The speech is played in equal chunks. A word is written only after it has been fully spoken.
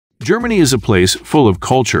Germany is a place full of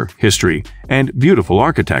culture, history, and beautiful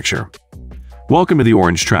architecture. Welcome to the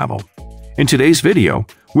Orange Travel. In today's video,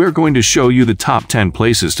 we're going to show you the top 10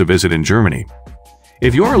 places to visit in Germany.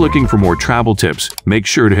 If you are looking for more travel tips, make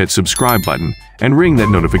sure to hit subscribe button and ring that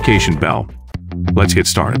notification bell. Let's get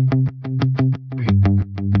started.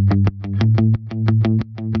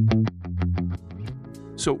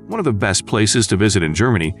 So, one of the best places to visit in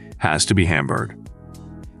Germany has to be Hamburg.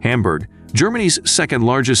 Hamburg, Germany's second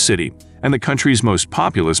largest city and the country's most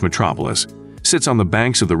populous metropolis, sits on the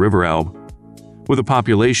banks of the River Elbe. With a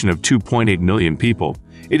population of 2.8 million people,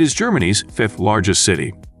 it is Germany's fifth largest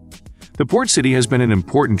city. The port city has been an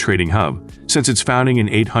important trading hub since its founding in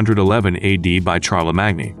 811 AD by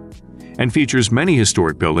Charlemagne, and features many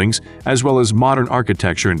historic buildings as well as modern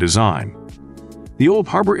architecture and design. The old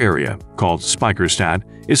harbor area, called Speicherstadt,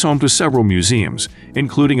 is home to several museums,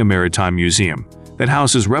 including a maritime museum that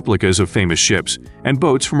houses replicas of famous ships and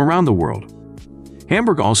boats from around the world.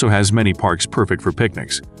 Hamburg also has many parks perfect for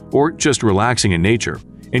picnics or just relaxing in nature,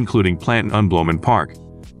 including Planten und Blumen Park,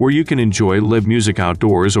 where you can enjoy live music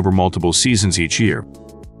outdoors over multiple seasons each year.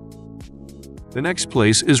 The next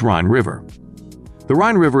place is Rhine River. The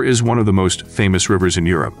Rhine River is one of the most famous rivers in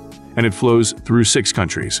Europe, and it flows through 6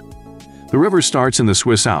 countries. The river starts in the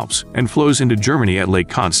Swiss Alps and flows into Germany at Lake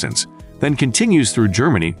Constance, then continues through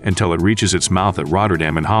Germany until it reaches its mouth at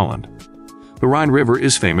Rotterdam in Holland. The Rhine River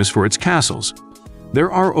is famous for its castles.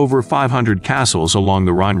 There are over 500 castles along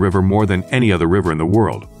the Rhine River, more than any other river in the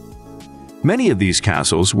world. Many of these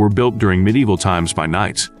castles were built during medieval times by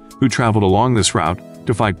knights, who traveled along this route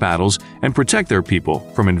to fight battles and protect their people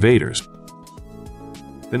from invaders.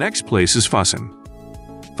 The next place is Füssen.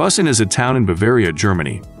 Füssen is a town in Bavaria,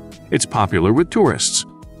 Germany. It's popular with tourists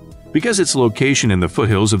because its location in the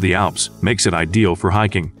foothills of the Alps makes it ideal for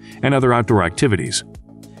hiking and other outdoor activities.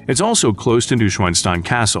 It's also close to Neuschwanstein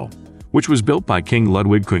Castle, which was built by King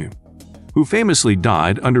Ludwig II, who famously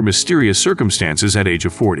died under mysterious circumstances at age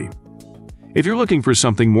of 40. If you're looking for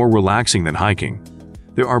something more relaxing than hiking,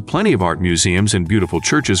 there are plenty of art museums and beautiful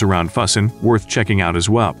churches around Füssen worth checking out as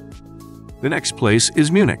well. The next place is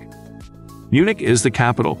Munich. Munich is the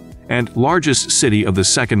capital and largest city of the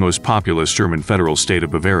second most populous German federal state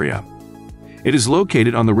of Bavaria. It is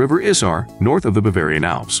located on the river Isar, north of the Bavarian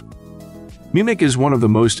Alps. Munich is one of the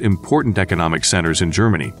most important economic centers in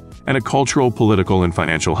Germany and a cultural, political, and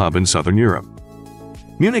financial hub in southern Europe.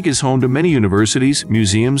 Munich is home to many universities,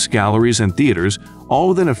 museums, galleries, and theaters, all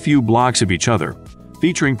within a few blocks of each other,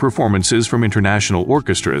 featuring performances from international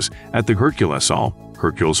orchestras at the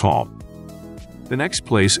Herkules Hall. The next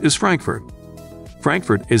place is Frankfurt.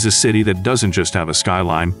 Frankfurt is a city that doesn't just have a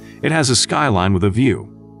skyline, it has a skyline with a view.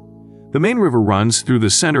 The main river runs through the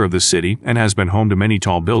center of the city and has been home to many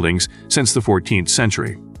tall buildings since the 14th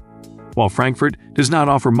century. While Frankfurt does not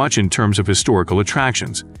offer much in terms of historical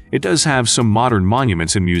attractions, it does have some modern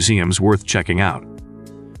monuments and museums worth checking out.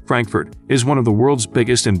 Frankfurt is one of the world's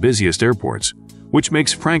biggest and busiest airports, which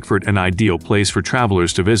makes Frankfurt an ideal place for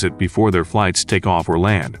travelers to visit before their flights take off or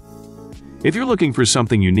land. If you're looking for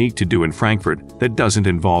something unique to do in Frankfurt that doesn't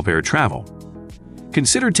involve air travel,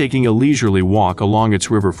 consider taking a leisurely walk along its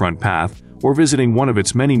riverfront path or visiting one of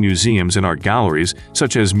its many museums and art galleries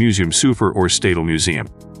such as Museum Sufer or Stadel Museum.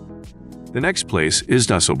 The next place is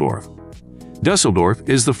Dusseldorf. Dusseldorf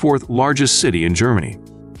is the 4th largest city in Germany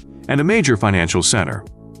and a major financial center.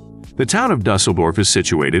 The town of Dusseldorf is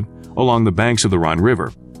situated along the banks of the Rhine River,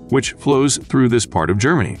 which flows through this part of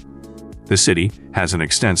Germany. The city has an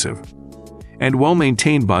extensive and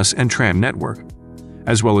well-maintained bus and tram network,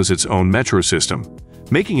 as well as its own metro system,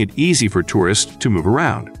 making it easy for tourists to move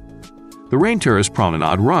around. The Rheinterrasse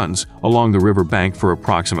Promenade runs along the river bank for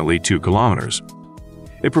approximately 2 kilometers.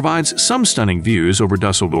 It provides some stunning views over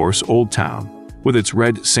Dusseldorf's Old Town, with its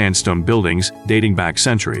red sandstone buildings dating back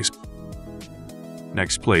centuries.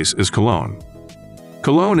 Next place is Cologne.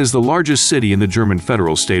 Cologne is the largest city in the German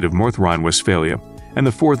federal state of North Rhine-Westphalia and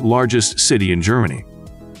the 4th largest city in Germany.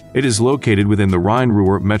 It is located within the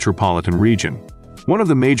Rhine-Ruhr metropolitan region, one of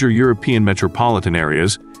the major European metropolitan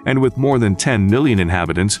areas, and with more than 10 million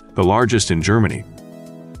inhabitants, the largest in Germany.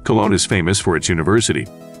 Cologne is famous for its university,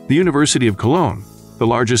 the University of Cologne, the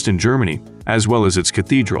largest in Germany, as well as its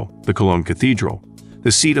cathedral, the Cologne Cathedral,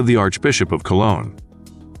 the seat of the Archbishop of Cologne.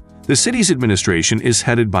 The city's administration is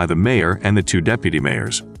headed by the mayor and the 2 deputy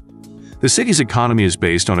mayors. The city's economy is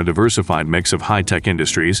based on a diversified mix of high-tech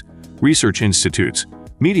industries, research institutes,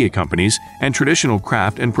 media companies, and traditional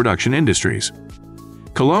craft and production industries.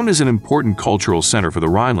 Cologne is an important cultural center for the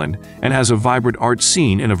Rhineland and has a vibrant art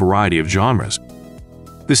scene in a variety of genres.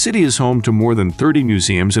 The city is home to more than 30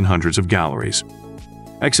 museums and hundreds of galleries.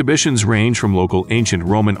 Exhibitions range from local ancient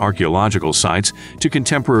Roman archaeological sites to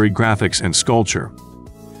contemporary graphics and sculpture.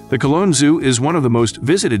 The Cologne Zoo is one of the most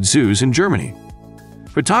visited zoos in Germany.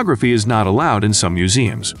 Photography is not allowed in some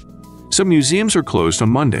museums. Some museums are closed on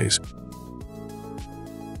Mondays.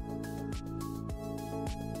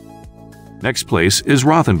 Next place is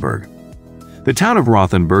Rothenburg. The town of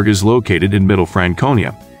Rothenburg is located in Middle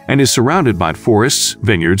Franconia and is surrounded by forests,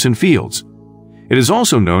 vineyards, and fields. It is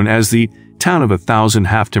also known as the town of 1,000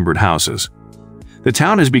 half-timbered houses. The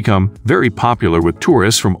town has become very popular with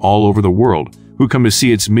tourists from all over the world who come to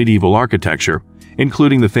see its medieval architecture,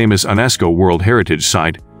 including the famous UNESCO World Heritage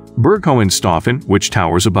Site, Burg Hohenstaufen, which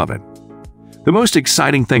towers above it. The most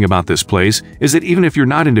exciting thing about this place is that even if you're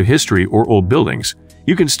not into history or old buildings,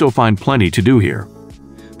 you can still find plenty to do here.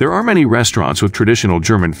 There are many restaurants with traditional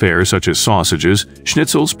German fare such as sausages,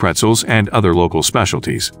 schnitzels, pretzels, and other local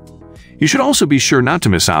specialties. You should also be sure not to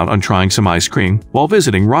miss out on trying some ice cream while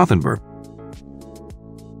visiting Rothenburg.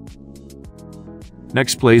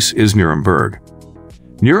 Next place is Nuremberg.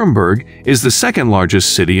 Nuremberg is the second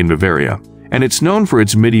largest city in Bavaria, and it's known for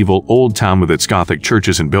its medieval old town with its Gothic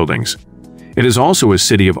churches and buildings. It is also a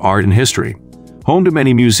city of art and history, home to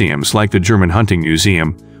many museums like the German Hunting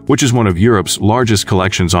Museum, which is one of Europe's largest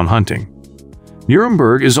collections on hunting.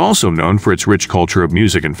 Nuremberg is also known for its rich culture of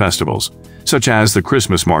music and festivals, such as the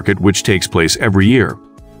Christmas market, which takes place every year,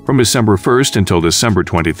 from December 1st until December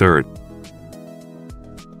 23rd.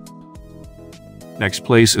 Next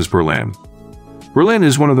place is Berlin. Berlin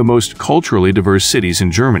is one of the most culturally diverse cities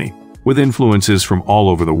in Germany, with influences from all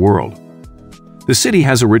over the world. The city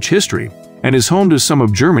has a rich history and is home to some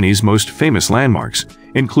of Germany's most famous landmarks,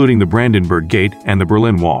 including the Brandenburg Gate and the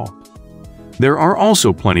Berlin Wall. There are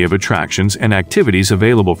also plenty of attractions and activities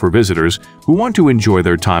available for visitors who want to enjoy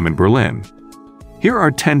their time in Berlin. Here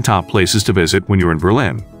are 10 top places to visit when you're in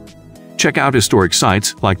Berlin. Check out historic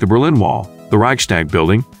sites like the Berlin Wall, the Reichstag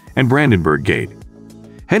Building, and Brandenburg Gate.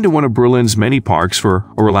 Head to one of Berlin's many parks for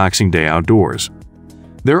a relaxing day outdoors.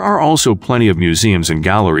 There are also plenty of museums and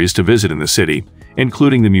galleries to visit in the city,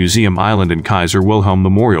 including the Museum Island and Kaiser Wilhelm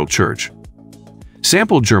Memorial Church.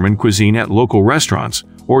 Sample German cuisine at local restaurants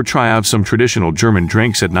or try out some traditional German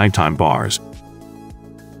drinks at nighttime bars.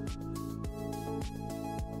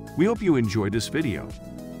 We hope you enjoyed this video.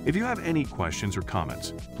 If you have any questions or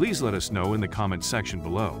comments, please let us know in the comments section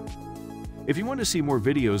below. If you want to see more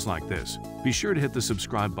videos like this, be sure to hit the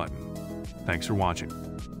subscribe button. Thanks for watching.